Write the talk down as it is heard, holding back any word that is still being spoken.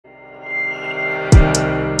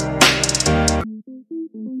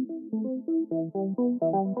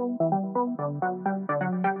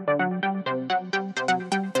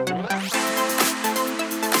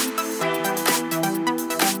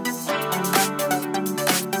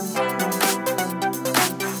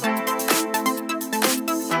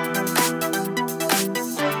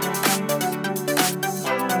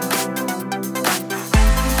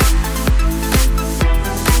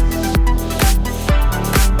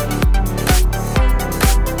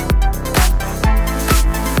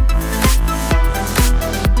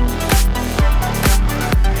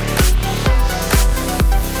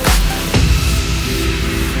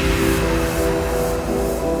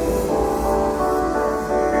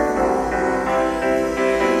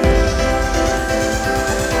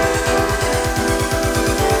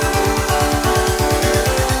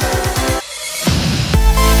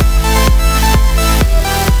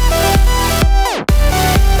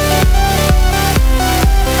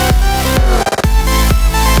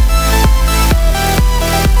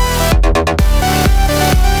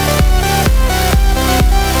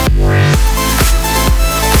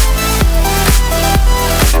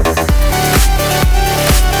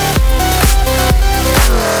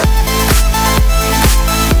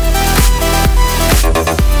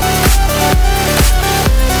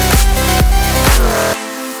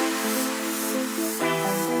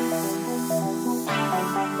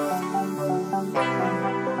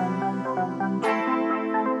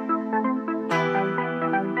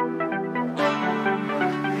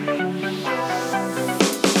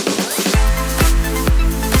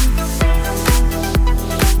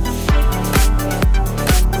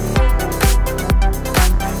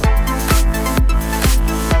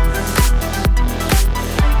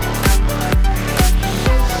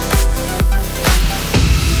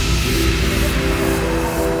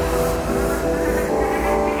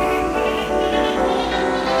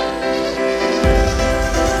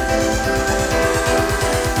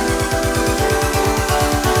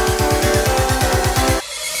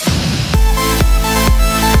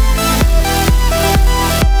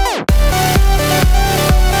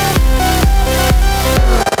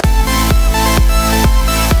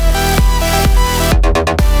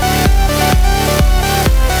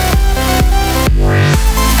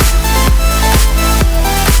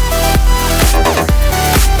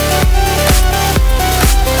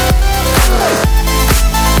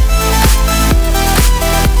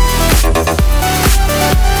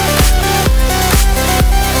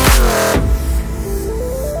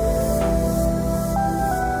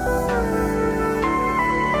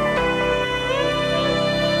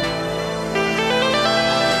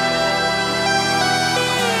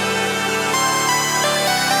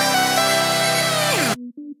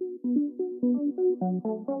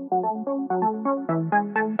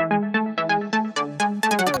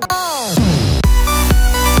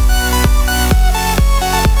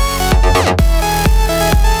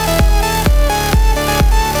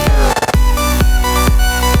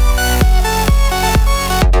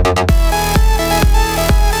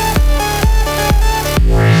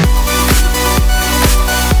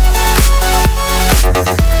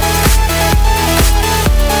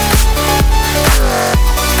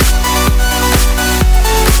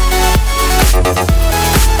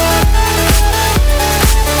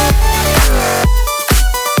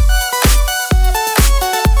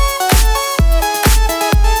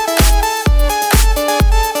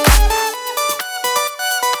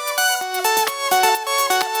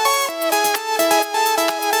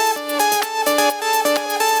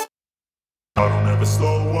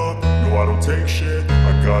take shit.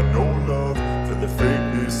 I got no love for the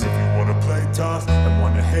fakeness. If you wanna play tough and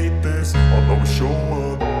wanna hate this, I'll always show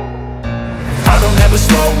up. I don't ever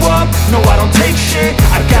slow up, no I don't take shit.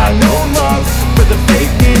 I got no love for the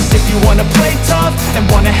fakeness. If you wanna play tough and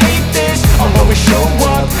wanna hate this, I'll always show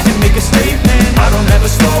up and make a statement. I don't ever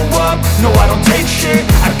slow up, no I don't take shit.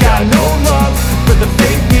 I got no love for the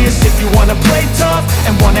fakeness. If you wanna play tough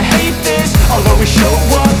and wanna hate this, I'll always show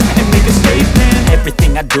up and make a statement.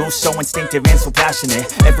 Everything I do so instinctive and so passionate.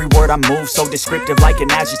 Every word I move so descriptive like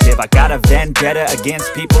an adjective. I got a vendetta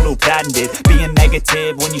against people who patented being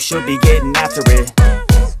negative when you should be getting after it.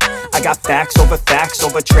 I got facts over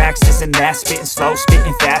tracks, this and that. Spitting slow,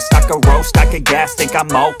 spitting fast. I could roast, I could gas. Think I'm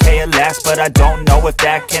okay at last, but I don't know if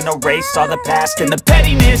that can erase all the past. And the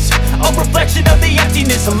pettiness, a reflection of the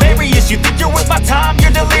emptiness. Hilarious, you think you're worth my time,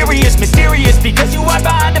 you're delirious. Mysterious, because you hide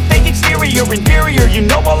behind a fake exterior. Inferior, you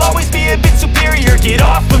know I'll always be a bit superior. Get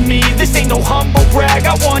off of me, this ain't no humble brag.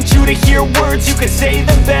 I want you to hear words, you can say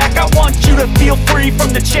them back. I want you to feel free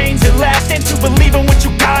from the chains at last, and to believe in what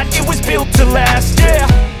you got, it was built to last, yeah.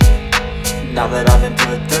 Now that I've been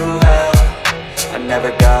put through hell, I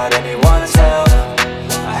never got anyone's help.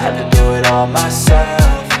 all myself.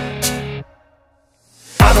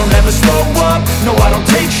 I don't ever slow up, no I don't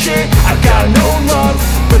take shit. I got no love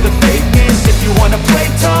for the fakeness. If you wanna play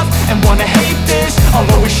tough and wanna hate this, I'll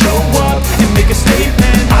always show up and make a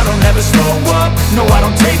statement. I don't ever slow up, no I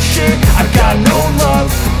don't take shit. I got no love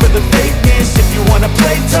for the fakeness. If you wanna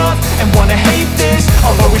play tough and wanna hate this,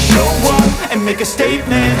 I'll always show up and make a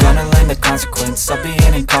statement. Gonna learn the consequence of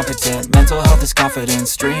being incompetent. Mental health is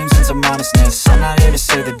confidence, dreams and some honestness. I'm not here to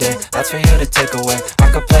save the day, that's for you to take away. I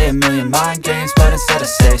could play a million mind games, but instead I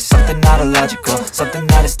say something not illogical, something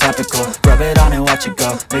that is topical. Rub it on and watch it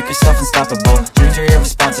go, make yourself unstoppable. Dreams are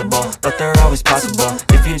irresponsible, but they're always possible.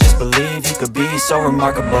 If you just believe, you could be so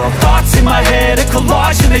remarkable. Thoughts in my head, a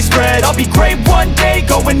collage and they spread. I'll be great one day,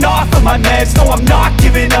 going off of my meds. No, I'm not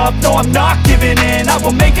giving up, no, I'm not giving in. I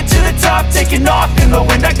will make it to the top, taking off in the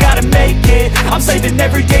wind. I gotta make it, I'm saving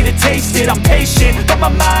every day to taste it. I'm patient, but my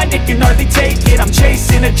mind, it can hardly take it. I'm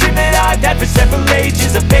chasing a dream that I've had for several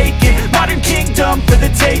ages. A vacant, modern kingdom for the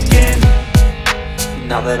taking.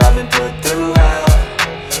 Now that I've been put through hell,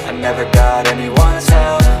 I never got anyone's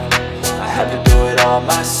help. I had to do it all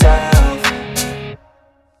myself.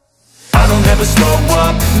 I don't ever slow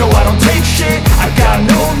up, no I don't take shit. I got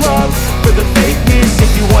no love for the fakeness.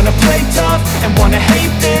 If you wanna play tough and wanna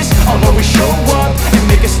hate this, I'll always show up and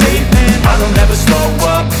make a statement. I don't ever slow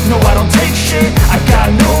up, no I don't take shit. I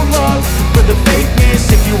got no love for the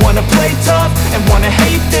fakeness. If you wanna play tough and wanna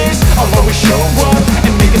hate this, I'll always show up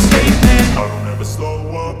and make a statement. I don't ever slow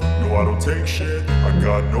up, no I don't take shit. I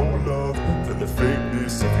got no love for the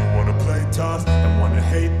fakeness. If you wanna play tough and wanna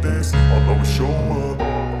hate this, I'll always show up.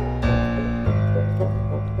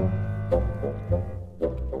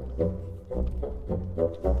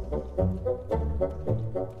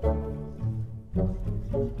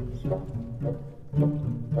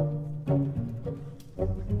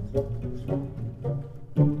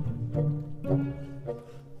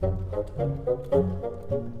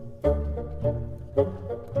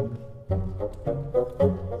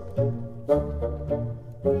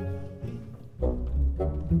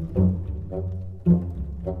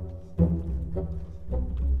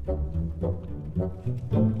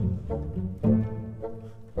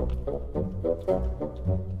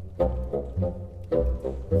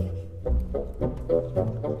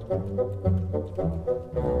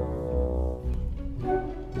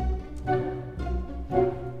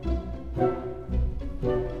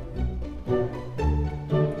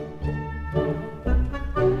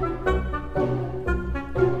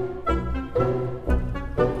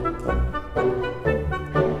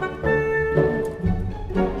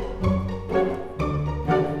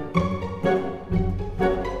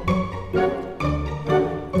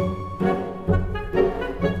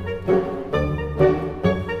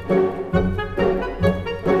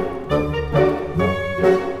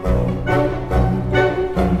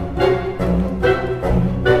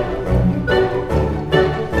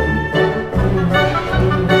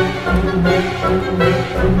 We'll be right back.